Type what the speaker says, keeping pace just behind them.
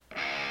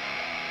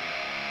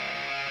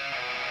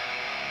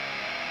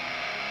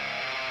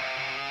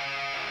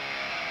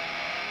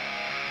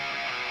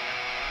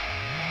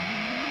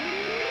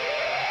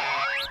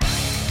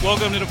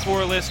Welcome to the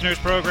Four Listeners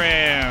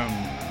Program.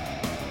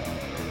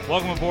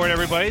 Welcome aboard,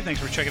 everybody.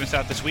 Thanks for checking us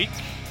out this week.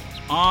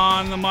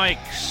 On the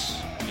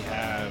mics, we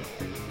have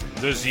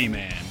the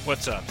Z-Man.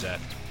 What's up,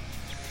 Zeth?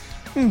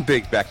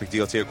 Big back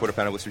McDeal, quarter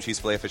pounder with some cheese,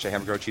 filet, fish,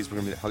 hamburger,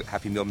 cheeseburger,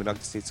 Happy Meal,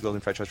 McNuggets, States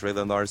Golden, French fries,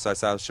 regular, large size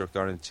salad, short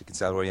garden, chicken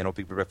salad, Oriental,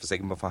 big breakfast,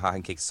 egg muffin, hot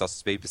and cakes,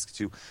 sausage, baby biscuit,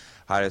 2,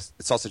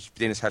 sausage,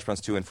 Danish hash browns,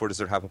 2, and 4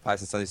 dessert, apple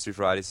pies, and Sundays, 3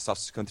 varieties,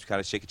 sausage, country kind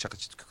of shake,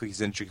 chocolate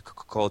cookies, and drink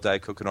Coca-Cola,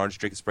 Diet Coke, and orange,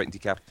 drink Sprite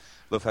and decaf,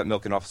 low-fat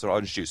milk, and officer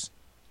orange juice.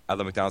 I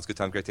love McDonald's, good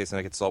time, great taste, and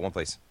I get salt one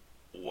place.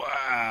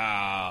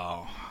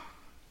 Wow.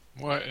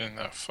 What in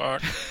the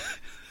fuck?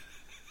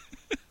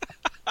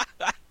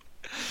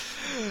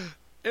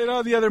 And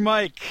on the other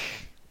mic,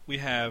 we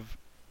have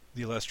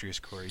the illustrious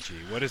Corey G.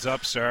 What is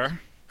up, sir?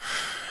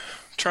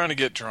 Trying to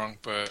get drunk,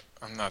 but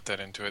I'm not that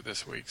into it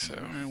this week, so...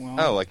 Right, well,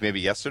 Oh, like maybe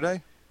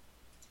yesterday?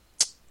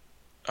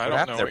 I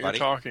don't know what you're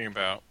talking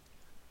about.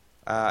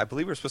 I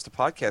believe we were supposed to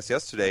podcast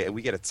yesterday, and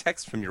we get a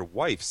text from your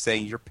wife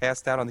saying you're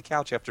passed out on the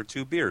couch after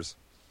 2 beers.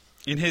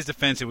 in his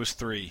defense, it was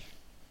 3.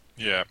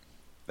 Yeah.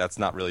 That's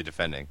not really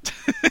defending.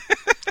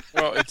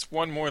 Well, it's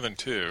one more than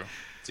 2.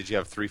 Did you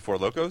have 3 Four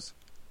Locos?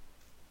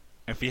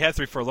 If he had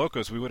 3 Four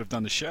Locos, we would have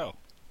done the show.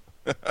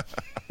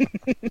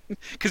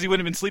 Because he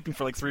wouldn't have been sleeping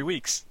for like 3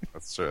 weeks.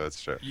 That's true,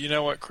 that's true. You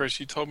know what, Chris?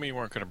 You told me you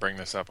weren't going to bring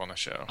this up on the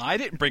show. I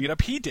didn't bring it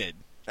up. He did.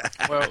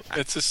 Well,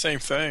 it's the same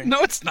thing.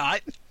 No, it's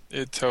not.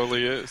 It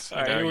totally is.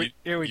 All right,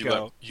 here we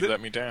go. You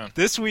let me down.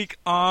 This week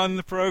on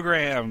the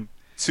program.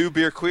 2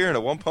 beer queer and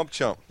a 1 pump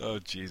chump. Oh,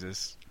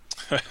 Jesus.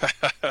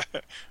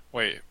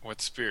 Wait,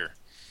 what's spear?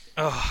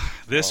 Oh,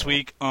 this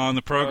week on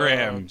the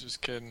program.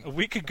 Just kidding. A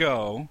week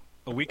ago,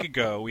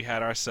 we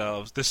had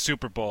ourselves the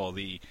Super Bowl,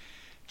 the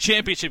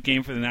championship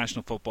game for the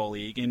National Football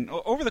League. And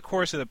over the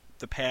course of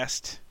the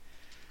past,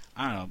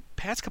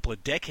 past couple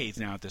of decades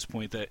now at this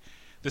point, the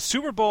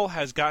Super Bowl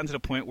has gotten to the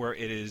point where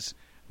it is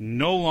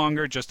no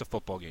longer just a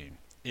football game.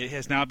 It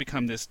has now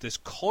become this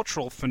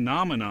cultural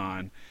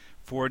phenomenon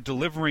for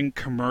delivering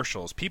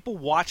commercials. People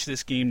watch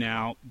this game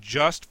now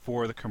just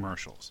for the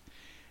commercials.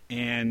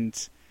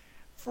 And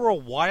for a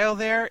while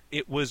there,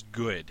 it was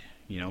good.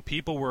 You know,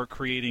 people were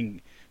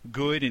creating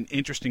good and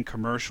interesting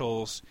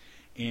commercials,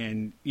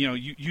 and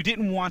you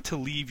didn't want to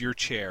leave your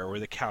chair or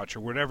the couch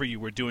or whatever you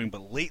were doing.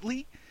 But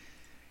lately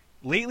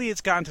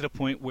it's gotten to the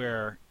point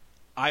where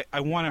I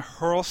want to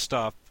hurl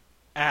stuff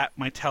at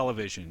my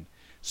television.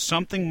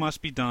 Something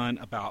must be done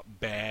about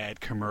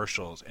bad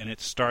commercials, and it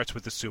starts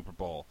with the Super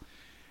Bowl.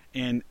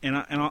 And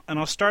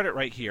I'll start it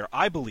right here.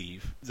 I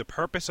believe the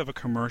purpose of a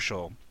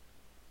commercial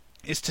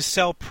is to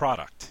sell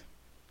product.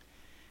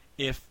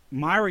 If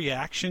my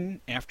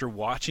reaction after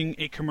watching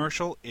a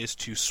commercial is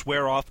to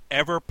swear off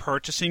ever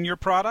purchasing your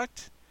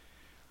product,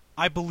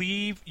 I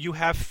believe you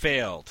have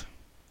failed.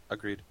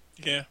 Agreed.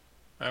 Yeah,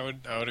 I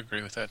would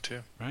agree with that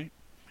too. Right?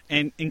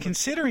 And in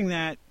considering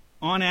that,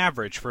 on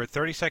average, for a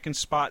 30-second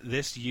spot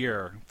this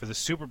year for the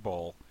Super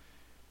Bowl,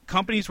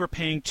 companies were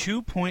paying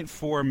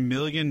 $2.4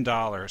 million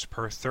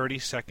per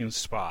 30-second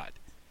spot.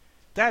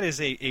 That is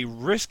a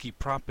risky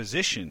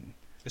proposition,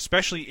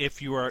 especially if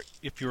you're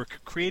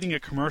creating a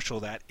commercial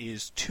that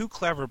is too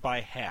clever by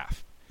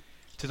half,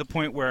 to the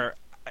point where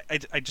I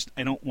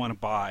don't want to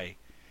buy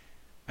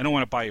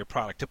your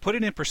product. To put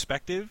it in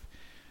perspective,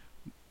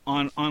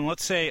 on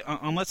let's say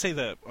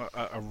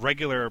a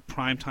regular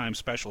primetime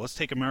special, let's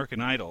take American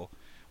Idol,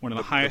 one of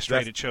the highest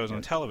rated shows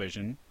on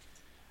television.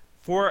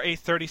 For a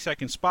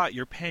 30-second spot,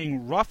 you're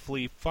paying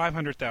roughly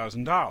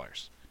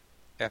 $500,000.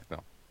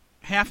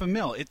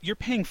 $500,000. You're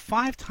paying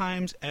 5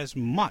 times as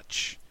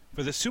much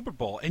for the Super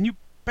Bowl, and you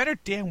better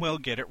damn well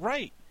get it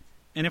right.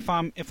 And if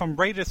I'm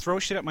ready to throw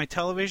shit at my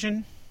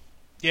television,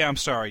 yeah, I'm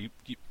sorry,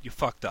 you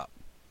fucked up.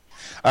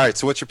 All right,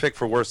 so what's your pick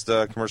for worst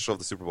commercial of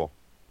the Super Bowl?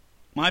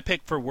 My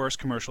pick for worst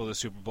commercial of the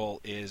Super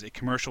Bowl is a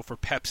commercial for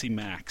Pepsi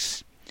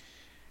Max.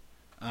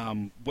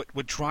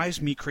 What drives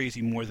me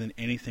crazy more than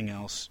anything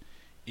else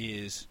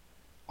is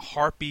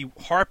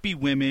harpy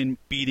women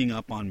beating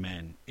up on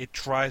men. It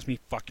drives me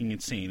fucking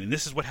insane. And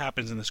this is what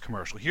happens in this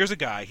commercial. Here's a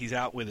guy, he's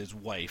out with his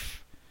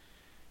wife,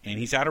 and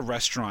he's at a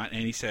restaurant,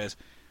 and he says,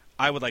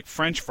 "I would like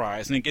French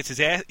fries," and he gets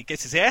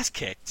his ass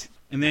kicked.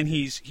 And then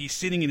he's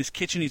sitting in his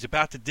kitchen, he's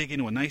about to dig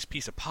into a nice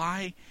piece of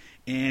pie,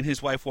 and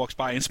his wife walks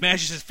by and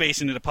smashes his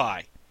face into the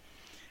pie.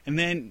 And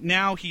then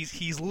now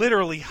he's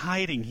literally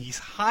hiding. He's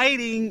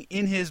hiding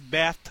in his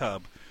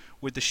bathtub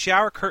with the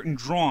shower curtain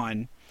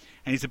drawn,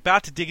 and he's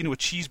about to dig into a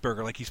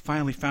cheeseburger like he's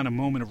finally found a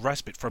moment of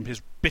respite from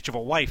his bitch of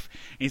a wife.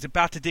 And he's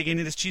about to dig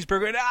into this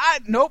cheeseburger,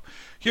 and nope.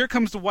 Here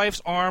comes the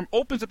wife's arm,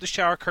 opens up the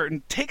shower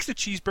curtain, takes the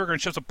cheeseburger,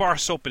 and shoves a bar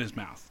of soap in his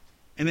mouth.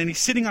 And then he's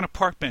sitting on a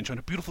park bench on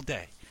a beautiful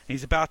day, and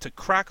he's about to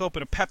crack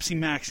open a Pepsi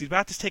Max. He's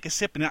about to take a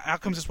sip, and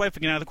out comes his wife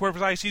again out of the corner of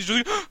his eye. He's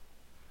just like,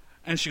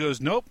 and she goes,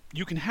 "Nope,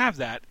 you can have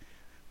that.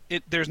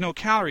 There's no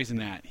calories in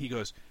that." He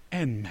goes,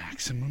 "And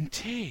maximum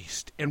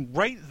taste." And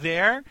right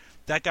there,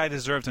 that guy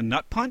deserves a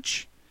nut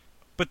punch.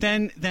 But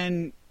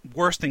then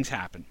worse things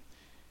happen.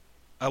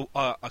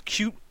 A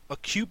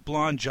cute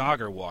blonde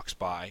jogger walks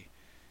by.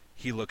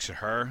 He looks at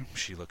her.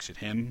 She looks at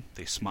him.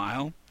 They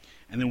smile.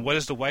 And then what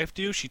does the wife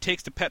do? She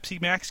takes the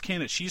Pepsi Max can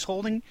that she's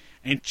holding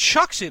and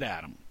chucks it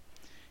at him.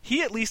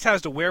 He at least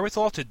has the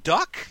wherewithal to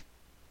duck,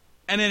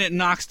 and then it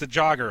knocks the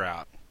jogger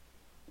out.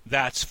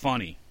 That's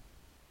funny.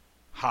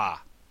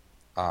 Ha.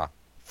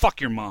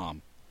 Fuck your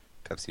mom.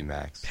 Pepsi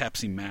Max.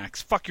 Pepsi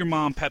Max. Fuck your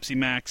mom, Pepsi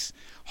Max.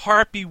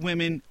 Harpy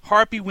women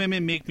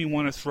make me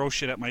want to throw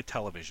shit at my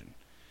television.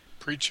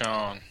 Preach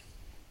on.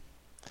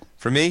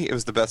 For me, it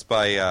was the Best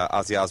Buy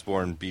Ozzy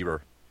Osbourne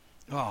Bieber.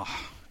 Oh.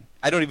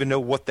 I don't even know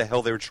what the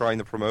hell they were trying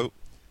to promote.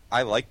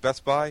 I like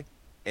Best Buy,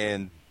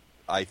 and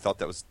I thought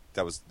that was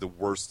the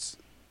worst.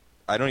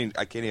 I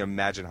can't even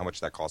imagine how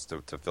much that cost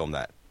to film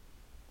that,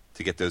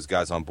 to get those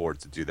guys on board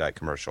to do that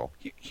commercial.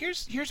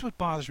 Here's what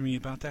bothers me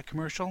about that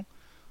commercial.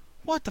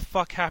 What the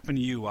fuck happened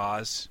to you,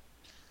 Oz?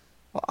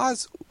 Well,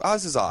 Oz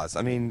is Oz.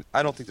 I mean,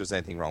 I don't think there's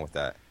anything wrong with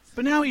that.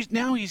 But now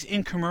he's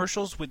in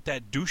commercials with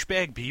that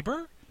douchebag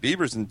Bieber?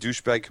 Bieber's in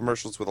douchebag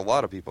commercials with a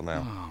lot of people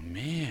now. Oh,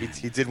 man.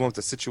 He did one with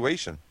The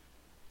Situation.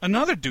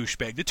 Another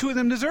douchebag. The two of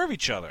them deserve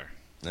each other.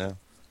 Yeah.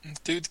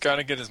 Dude's got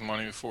to get his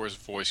money before his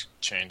voice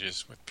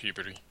changes with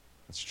puberty.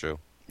 That's true.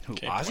 Who,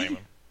 Can't Ozzy? blame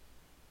him.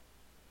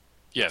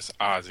 Yes,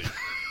 Ozzy.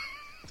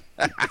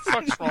 What the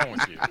fuck's wrong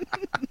with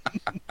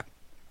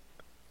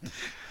you?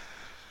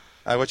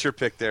 What's your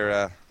pick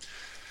there,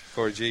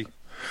 Corey G?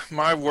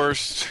 My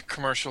worst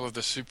commercial of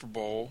the Super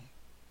Bowl,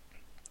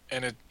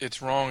 and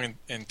it's wrong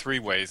in three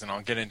ways, and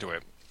I'll get into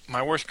it.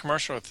 My worst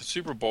commercial at the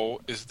Super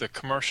Bowl is the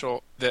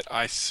commercial that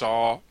I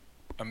saw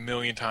a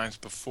million times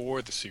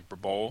before the Super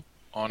Bowl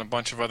on a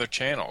bunch of other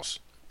channels.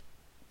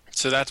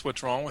 So that's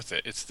what's wrong with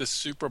it. It's the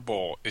Super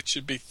Bowl. It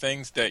should be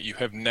things that you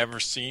have never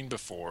seen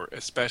before,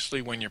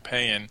 especially when you're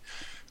paying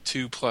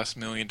 $2+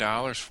 million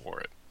for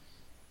it.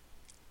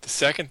 The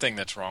second thing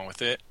that's wrong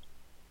with it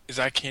is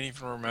I can't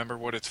even remember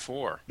what it's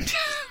for.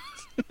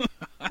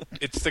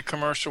 It's the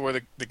commercial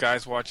where the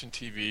guy's watching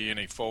TV and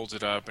he folds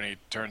it up and he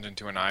turns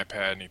into an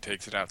iPad and he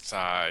takes it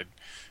outside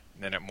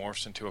and then it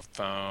morphs into a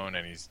phone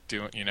and he's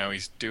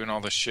doing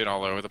all this shit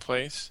all over the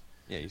place.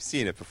 Yeah, you've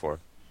seen it before.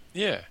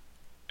 Yeah.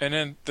 And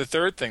then the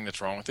third thing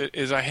that's wrong with it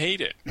is I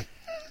hate it.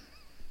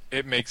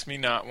 It makes me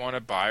not want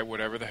to buy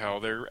whatever the hell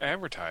they're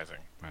advertising.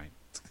 Right.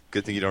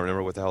 Good thing you don't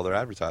remember what the hell they're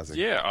advertising.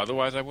 Yeah,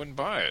 otherwise I wouldn't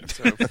buy it.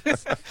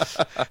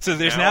 So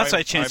there's an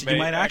outside chance that you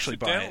might actually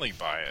buy it. accidentally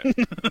buy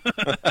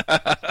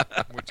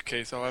it. In which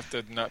case I'll have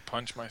to nut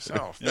punch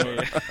myself.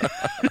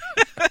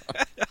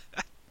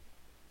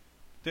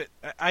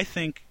 I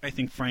think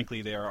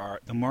frankly there are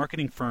the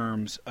marketing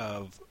firms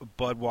of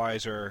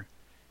Budweiser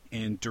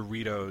and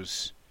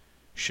Doritos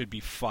should be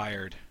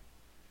fired,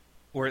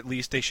 or at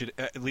least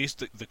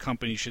the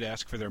company should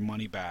ask for their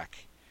money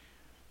back,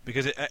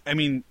 because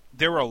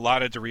there were a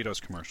lot of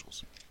Doritos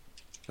commercials.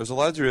 There's a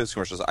lot of Doritos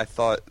commercials. I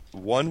thought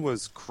one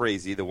was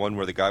crazy, the one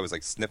where the guy was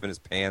like sniffing his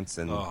pants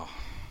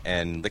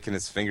and licking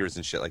his fingers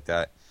and shit like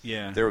that.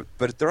 Yeah.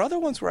 But their other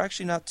ones were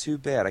actually not too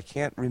bad. I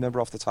can't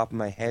remember off the top of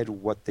my head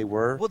what they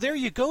were. Well, there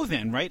you go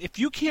then, right? If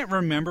you can't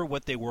remember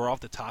what they were off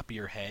the top of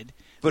your head,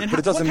 but it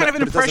doesn't what kind of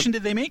an impression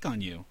did they make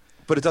on you?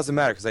 But it doesn't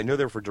matter because I know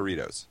they were for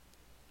Doritos.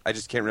 I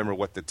just can't remember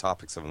what the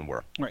topics of them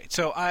were. Right.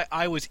 So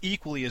I was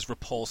equally as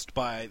repulsed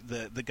by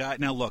the guy.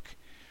 Now look,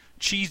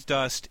 cheese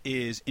dust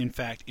is in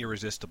fact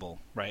irresistible,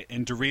 right?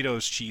 And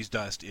Doritos cheese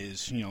dust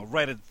is,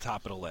 right at the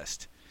top of the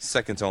list.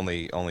 Second to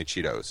only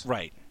Cheetos.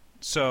 Right.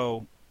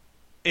 So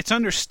it's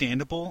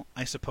understandable,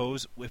 I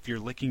suppose, if you're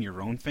licking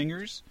your own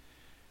fingers.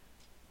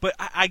 But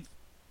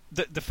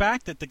the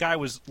fact that the guy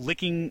was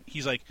licking,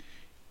 he's like,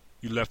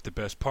 "You left the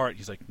best part."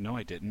 He's like, "No,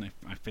 I didn't.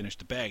 I finished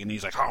the bag." And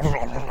he's like,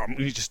 and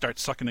he just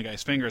starts sucking the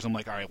guy's fingers. I'm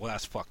like, all right, well,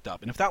 that's fucked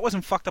up. And if that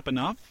wasn't fucked up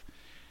enough,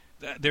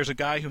 there's a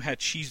guy who had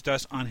cheese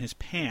dust on his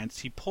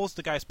pants. He pulls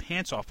the guy's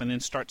pants off and then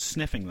starts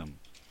sniffing them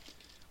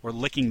or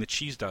licking the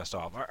cheese dust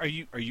off. Are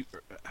you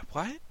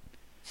what?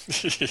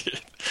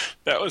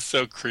 That was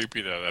so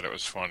creepy though that it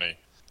was funny.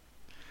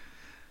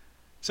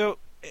 So,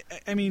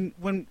 when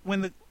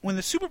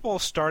the Super Bowl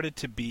started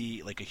to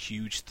be like a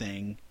huge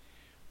thing,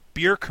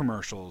 beer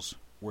commercials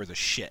were the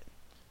shit.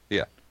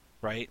 Yeah.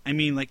 Right?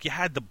 You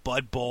had the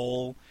Bud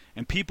Bowl,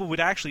 and people would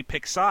actually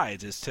pick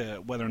sides as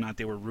to whether or not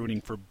they were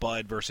rooting for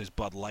Bud versus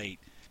Bud Light.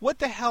 What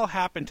the hell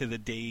happened to the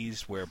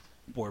days where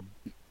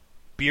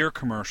beer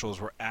commercials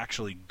were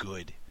actually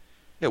good?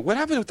 Yeah, what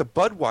happened with the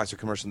Budweiser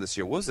commercial this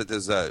year? What was it?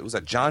 Was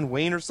that John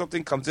Wayne or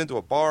something comes into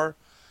a bar?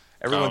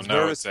 Everyone's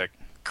nervous. It's that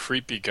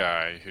creepy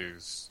guy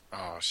who's...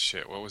 Oh,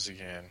 shit. What was he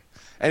in?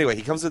 Anyway,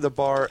 he comes to the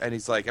bar, and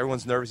he's like,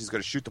 everyone's nervous. He's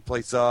going to shoot the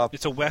place up.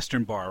 It's a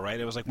Western bar, right?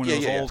 It was like one of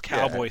those old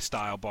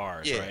cowboy-style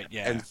bars, right?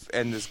 Yeah.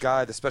 And this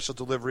guy, the special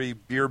delivery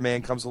beer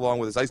man, comes along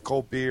with his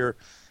ice-cold beer,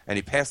 and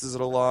he passes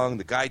it along.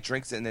 The guy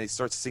drinks it, and then he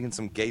starts singing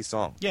some gay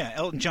song. Yeah,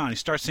 Elton John. He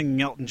starts singing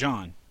Elton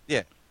John.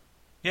 Yeah.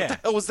 Yeah. What the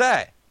hell was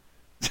that?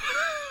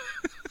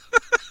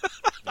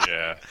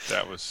 Yeah,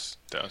 that was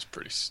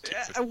pretty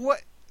stupid.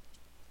 What?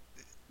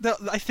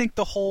 I think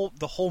the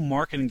whole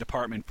marketing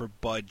department for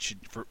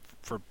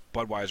for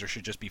Budweiser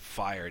should just be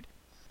fired.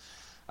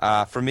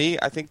 For me,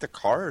 I think the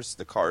cars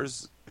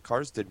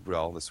did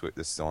well this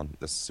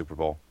Super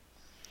Bowl.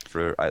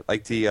 I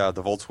like the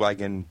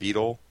Volkswagen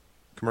Beetle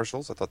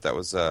commercials. I thought that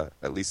was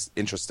at least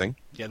interesting.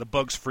 Yeah, the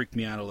bugs freaked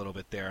me out a little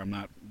bit there.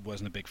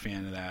 Wasn't a big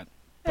fan of that.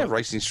 Yeah,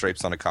 racing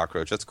stripes on a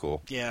cockroach. That's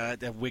cool. Yeah,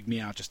 that wigged me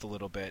out just a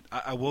little bit.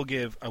 I will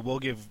give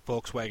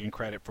Volkswagen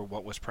credit for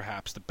what was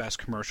perhaps the best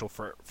commercial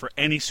for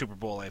any Super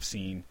Bowl I've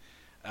seen,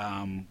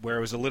 where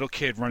it was a little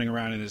kid running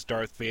around in his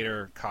Darth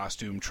Vader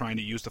costume trying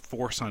to use the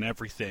Force on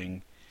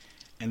everything,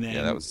 and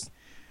then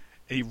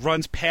he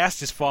runs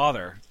past his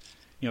father.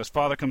 His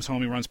father comes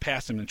home, he runs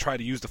past him and tries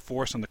to use the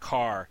Force on the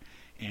car,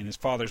 and his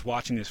father's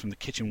watching this from the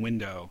kitchen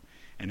window,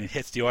 and it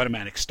hits the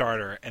automatic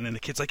starter, and then the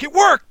kid's like, "It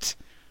worked!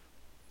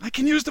 I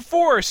can use the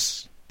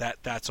Force!"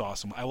 That's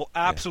awesome. I will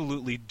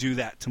absolutely do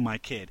that to my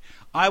kid.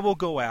 I will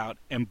go out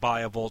and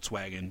buy a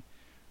Volkswagen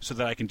so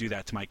that I can do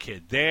that to my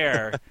kid.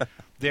 There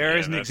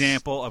is an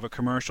example of a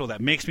commercial that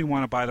makes me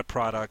want to buy the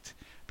product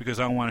because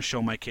I want to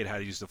show my kid how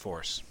to use the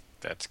Force.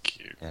 That's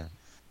cute.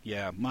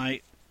 Yeah,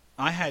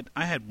 I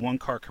had one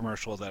car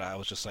commercial that I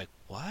was just like,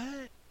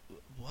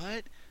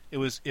 what? It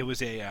was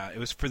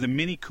for the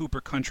Mini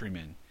Cooper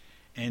Countryman,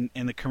 and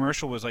the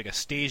commercial was like a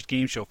staged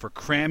game show for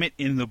Cram It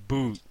in the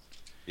Boot.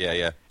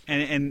 Yeah.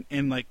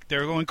 And like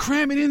they're going,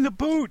 cram it in the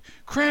boot,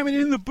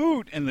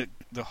 and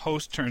the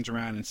host turns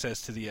around and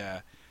says to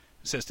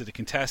the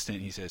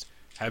contestant, he says,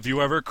 "Have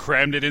you ever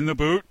crammed it in the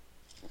boot?"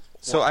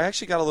 So I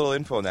actually got a little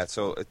info on that.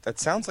 So that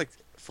sounds like,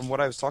 from what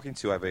I was talking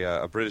to, I have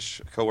a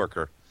British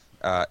coworker.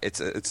 It's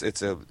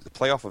a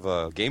playoff of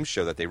a game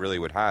show that they really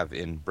would have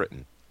in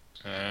Britain.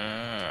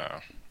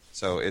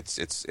 So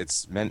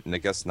it's meant, I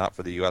guess, not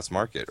for the U.S.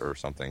 market or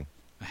something.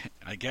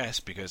 I guess,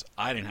 because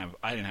I didn't have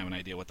an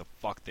idea what the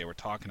fuck they were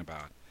talking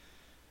about.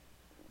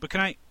 But can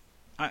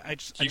I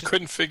just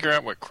couldn't figure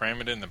out what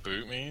cram it in the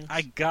boot means?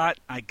 I got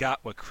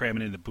what cram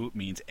it in the boot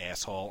means,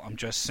 asshole. I'm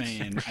just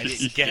saying I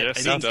didn't get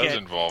yes, it does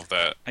involve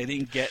that. I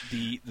didn't get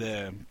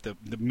the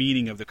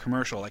meaning of the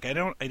commercial. Like I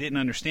didn't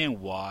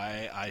understand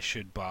why I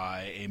should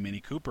buy a Mini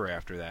Cooper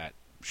after that.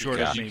 Sure,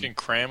 because you can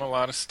cram a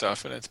lot of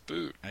stuff in its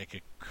boot. I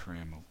could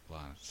cram a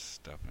lot of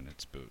stuff in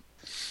its boot.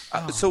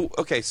 So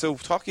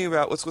talking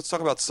about let's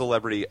talk about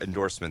celebrity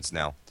endorsements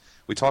now.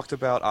 We talked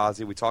about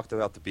Ozzy. We talked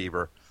about the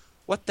Bieber.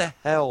 What the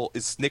hell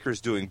is Snickers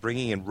doing,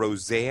 bringing in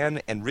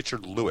Roseanne and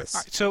Richard Lewis?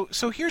 All right,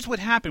 so here's what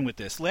happened with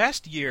this.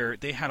 Last year,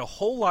 they had a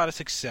whole lot of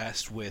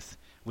success with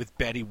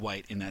Betty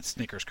White in that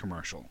Snickers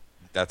commercial.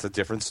 That's a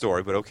different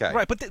story, but okay.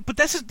 Right, but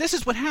this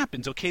is what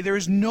happens, okay? There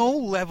is no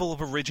level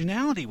of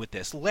originality with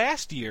this.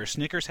 Last year,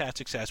 Snickers had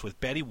success with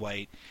Betty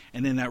White,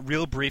 and then that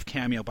real brief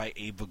cameo by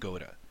Abe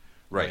Vigoda.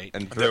 Right.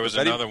 And there was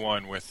another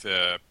one with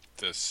the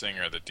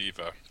singer, the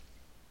diva.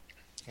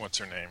 What's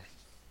her name?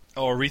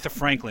 Oh, Aretha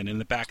Franklin in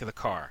the back of the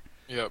car.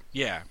 Yep.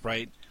 Yeah,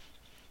 right.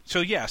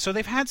 So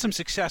they've had some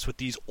success with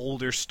these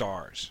older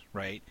stars,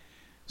 right?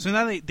 So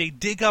now they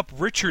dig up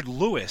Richard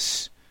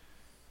Lewis,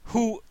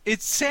 who,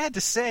 it's sad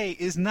to say,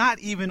 is not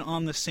even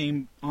on the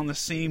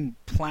same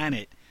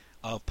planet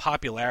of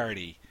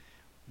popularity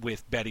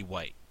with Betty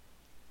White.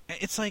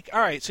 It's like,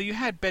 all right, so you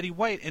had Betty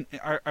White, and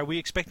are we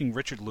expecting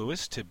Richard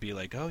Lewis to be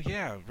like, oh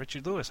yeah,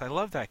 Richard Lewis, I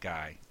love that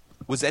guy?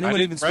 Was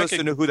anyone even supposed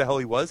to know who the hell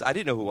he was? I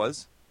didn't know who he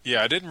was.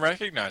 Yeah, I didn't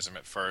recognize him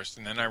at first,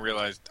 and then I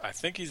realized I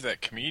think he's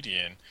that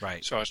comedian.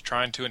 Right. So I was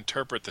trying to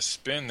interpret the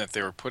spin that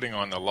they were putting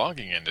on the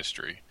logging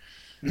industry.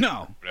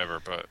 No. Whatever,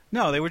 but...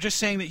 No, they were just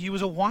saying that he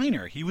was a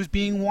whiner. He was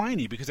being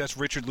whiny because that's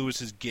Richard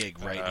Lewis's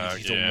gig, right?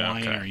 He's a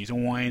whiner. Okay. He's a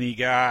whiny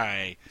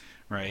guy,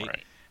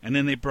 right? And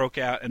then they broke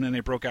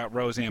out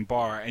Roseanne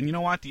Barr. And you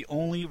know what? The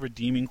only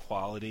redeeming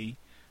quality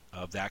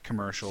of that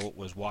commercial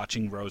was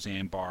watching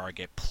Roseanne Barr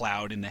get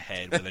plowed in the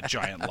head with a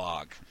giant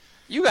log.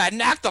 You got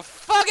knocked the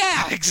fuck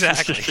out!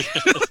 Exactly.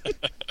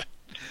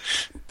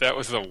 That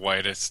was the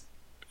whitest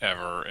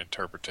ever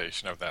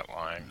interpretation of that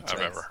line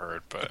I've ever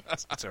heard, but...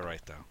 It's all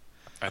right, though.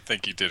 I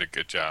think you did a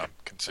good job,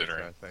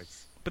 considering. Okay,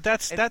 thanks. But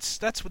that's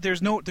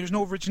there's no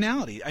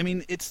originality. I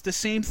mean, it's the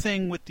same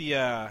thing with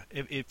the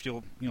if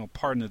you'll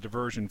pardon the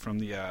diversion from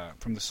the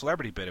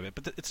celebrity bit of it,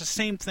 but it's the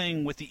same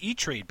thing with the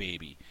E-Trade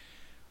baby.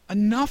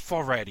 Enough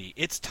already!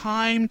 It's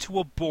time to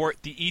abort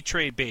the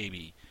E-Trade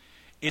baby.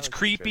 It's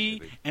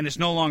creepy and it's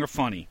no longer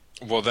funny.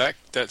 Well, that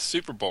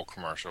Super Bowl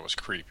commercial was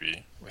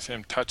creepy with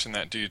him touching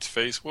that dude's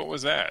face. What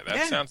was that?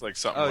 That sounds like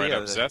something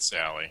up Zeth's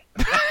alley.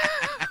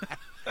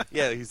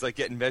 Yeah, he's like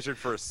getting measured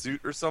for a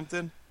suit or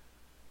something.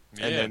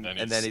 Yeah,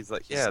 and then he's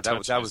like, yeah, that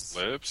was his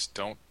lips.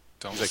 Don't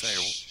say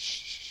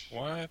shh.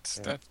 What?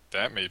 Yeah.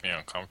 That made me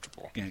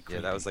uncomfortable. Yeah,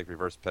 that was like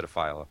reverse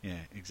pedophilia. Yeah,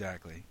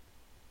 exactly.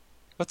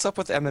 What's up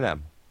with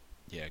Eminem?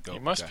 Yeah, go. He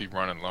must be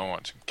running low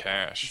on some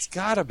cash. It's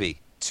gotta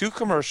be. 2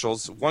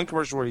 commercials. One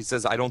commercial where he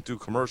says, "I don't do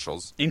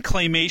commercials." In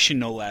claymation,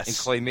 no less. In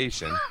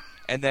claymation,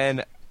 and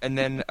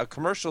then a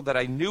commercial that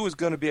I knew was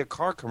going to be a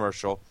car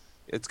commercial.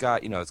 It's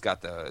got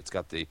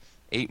the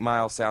 8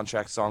 Mile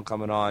soundtrack song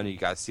coming on. You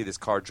guys see this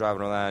car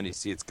driving around. You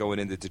see it's going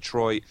into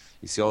Detroit.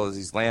 You see all of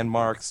these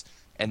landmarks,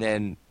 and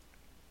then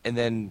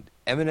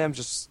Eminem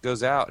just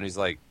goes out and he's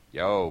like,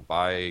 "Yo,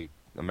 buy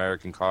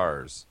American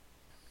cars."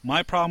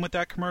 My problem with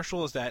that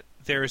commercial is that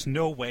there is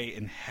no way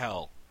in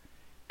hell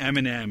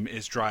Eminem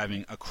is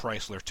driving a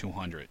Chrysler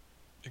 200.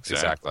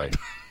 Exactly.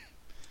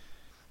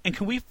 And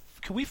can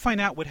we find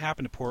out what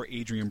happened to poor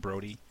Adrian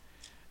Brody?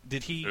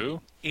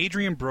 Who?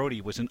 Adrian Brody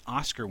was an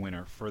Oscar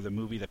winner for the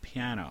movie The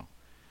Piano.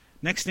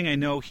 Next thing I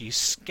know, he's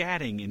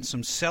scatting in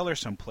some cellar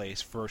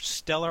someplace for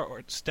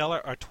Stella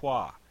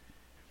Artois.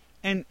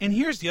 And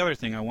here's the other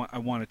thing I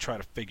want to try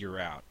to figure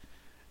out.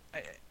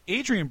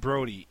 Adrian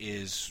Brody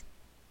is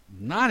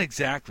not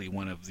exactly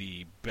one of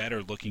the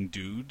better looking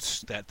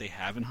dudes that they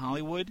have in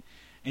Hollywood,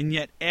 and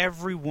yet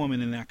every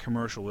woman in that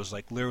commercial was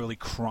like literally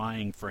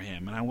crying for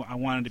him, and I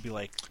wanted to be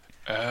like,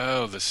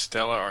 oh, the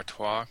Stella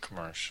Artois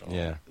commercial.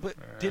 Yeah. but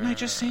didn't I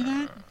just say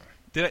that?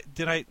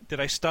 Did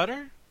I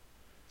stutter?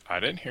 I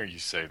didn't hear you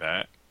say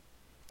that.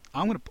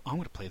 I'm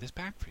gonna play this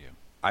back for you.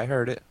 I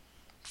heard it.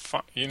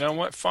 You know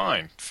what?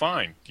 Fine.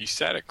 You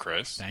said it,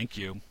 Chris. Thank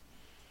you.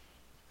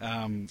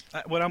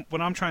 What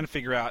I'm trying to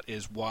figure out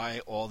is why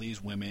all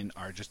these women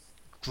are just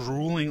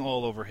drooling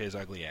all over his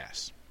ugly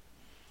ass.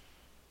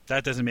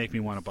 That doesn't make me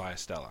want to buy a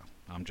Stella.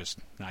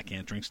 I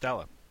can't drink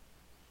Stella.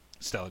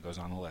 Stella goes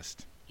on the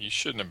list. You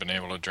shouldn't have been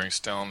able to drink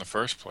Stella in the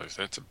first place.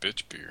 That's a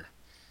bitch beer.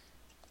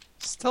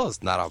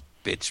 Stella's not a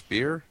bitch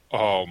beer.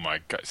 Oh my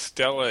God,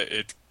 Stella!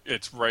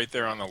 It's right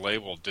there on the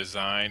label,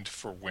 designed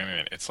for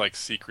women. It's like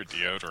secret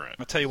deodorant.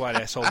 I'll tell you what,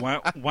 asshole.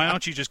 Why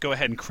don't you just go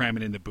ahead and cram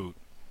it in the boot?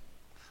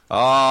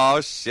 Oh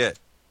shit!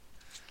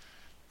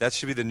 That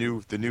should be the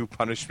new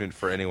punishment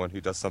for anyone who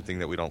does something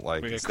that we don't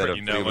like. Instead of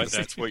you know what?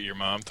 That's what your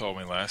mom told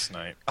me last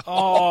night.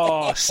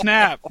 Oh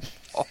snap!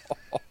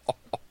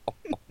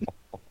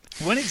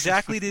 When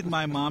exactly did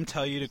my mom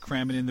tell you to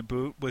cram it in the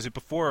boot? Was it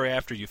before or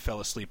after you fell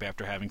asleep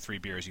after having 3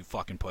 beers, you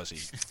fucking pussy?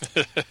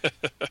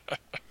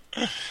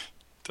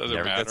 Doesn't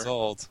Never matter. gets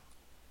old.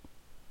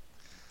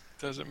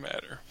 Doesn't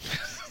matter.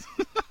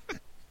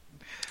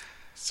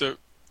 So,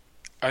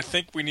 I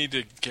think we need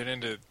to get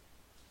into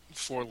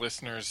 4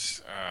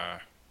 listeners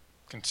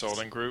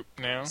consulting group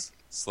now.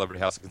 Celebrity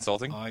House of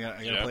Consulting. Oh, I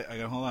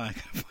gotta hold on. I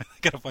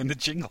gotta find the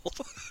jingle.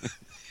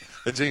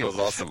 The jingle's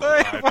awesome.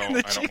 Hey. I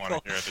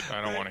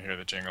don't want to hear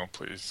the jingle,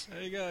 please.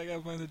 There you go. I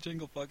gotta find the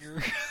jingle,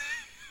 fucker.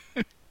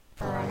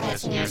 For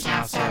listeners'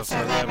 house of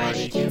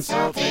celebrity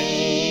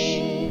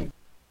consulting.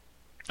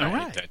 I All hate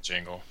right. that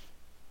jingle.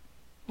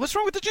 What's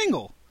wrong with the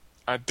jingle?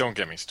 Don't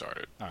get me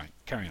started. All right,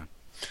 carry on.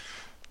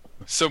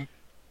 So,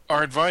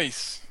 our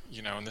advice,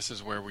 and this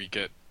is where we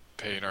get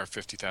paid our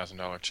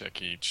 $50,000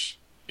 check each,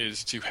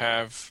 is to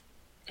have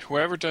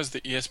whoever does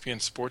the ESPN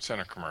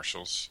SportsCenter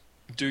commercials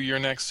do your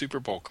next Super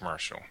Bowl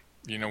commercial.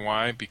 You know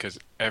why? Because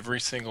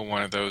every single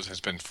one of those has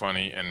been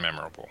funny and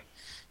memorable,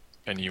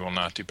 and you will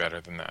not do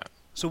better than that.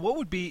 So, what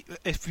would be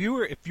if you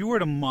were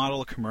to model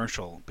a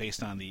commercial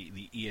based on the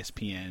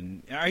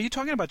ESPN? Are you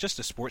talking about just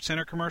the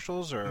SportsCenter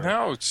commercials, or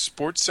No,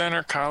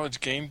 SportsCenter,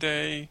 College Game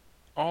Day,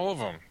 all of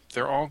them.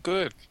 They're all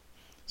good.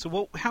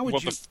 So, how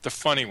would you? The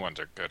funny ones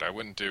are good. I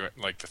wouldn't do it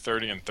like the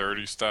 30 and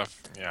 30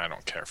 stuff. Yeah, I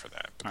don't care for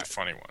that. But the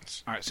funny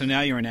ones. All right. So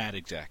now you're an ad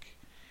exec,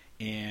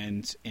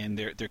 and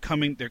they're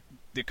coming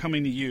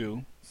to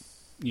you,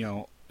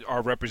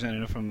 our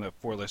representative from the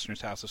 4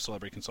 Listeners House of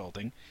Celebrity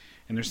Consulting,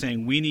 and they're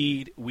saying we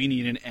need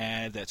an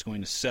ad that's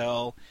going to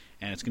sell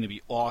and it's going to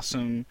be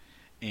awesome.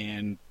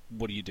 And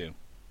what do you do?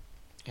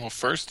 Well,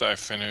 first I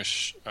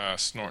finish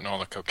snorting all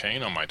the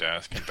cocaine on my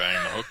desk and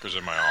banging the hookers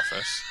in my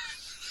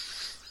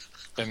office.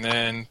 And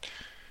then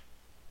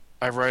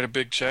I write a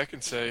big check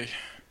and say,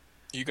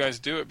 you guys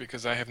do it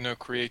because I have no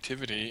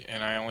creativity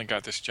and I only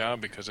got this job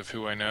because of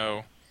who I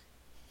know.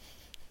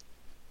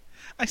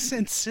 I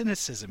sense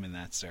cynicism in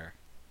that, sir.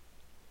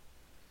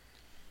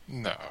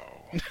 No.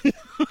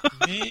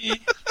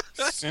 Me?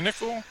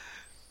 Cynical?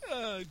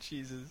 Oh,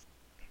 Jesus.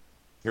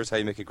 Here's how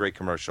you make a great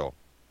commercial.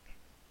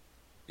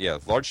 Yeah,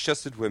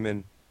 large-chested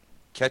women,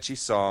 catchy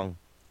song,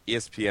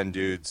 ESPN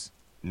dudes,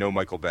 no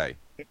Michael Bay.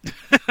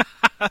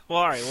 Well,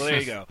 all right. Well, there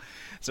you go.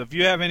 So if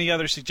you have any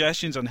other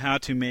suggestions on how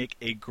to make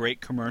a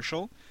great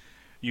commercial,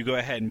 you go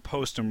ahead and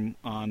post them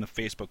on the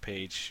Facebook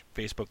page,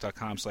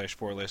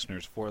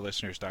 facebook.com/4listeners,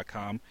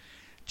 4listeners.com.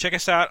 Check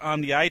us out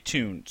on the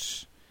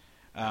iTunes.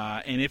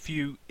 And if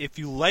you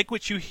like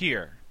what you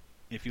hear,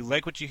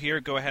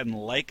 go ahead and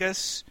like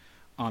us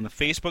on the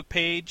Facebook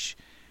page.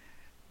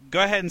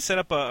 Go ahead and set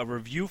up a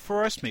review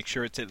for us. Make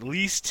sure it's at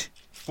least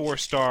 4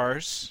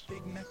 stars.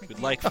 We'd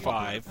like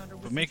 5,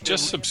 but make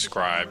Just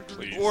subscribe,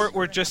 please.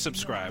 or just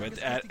subscribe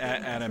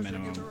at a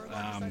minimum.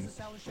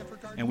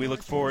 And we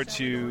look forward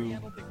to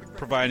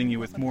providing you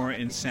with more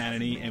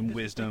insanity and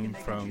wisdom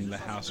from the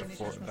House of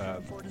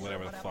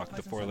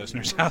the 4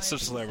 Listeners House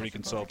of Celebrity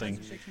Consulting.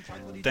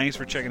 Thanks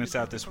for checking us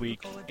out this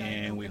week,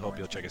 and we hope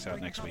you'll check us out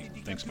next week.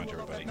 Thanks so much,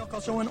 everybody. Milk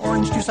also an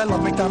orange juice. I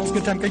love McDonald's.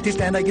 Good time, great taste,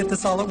 and I get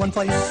this all at one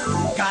place.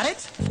 Got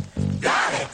it? Got it!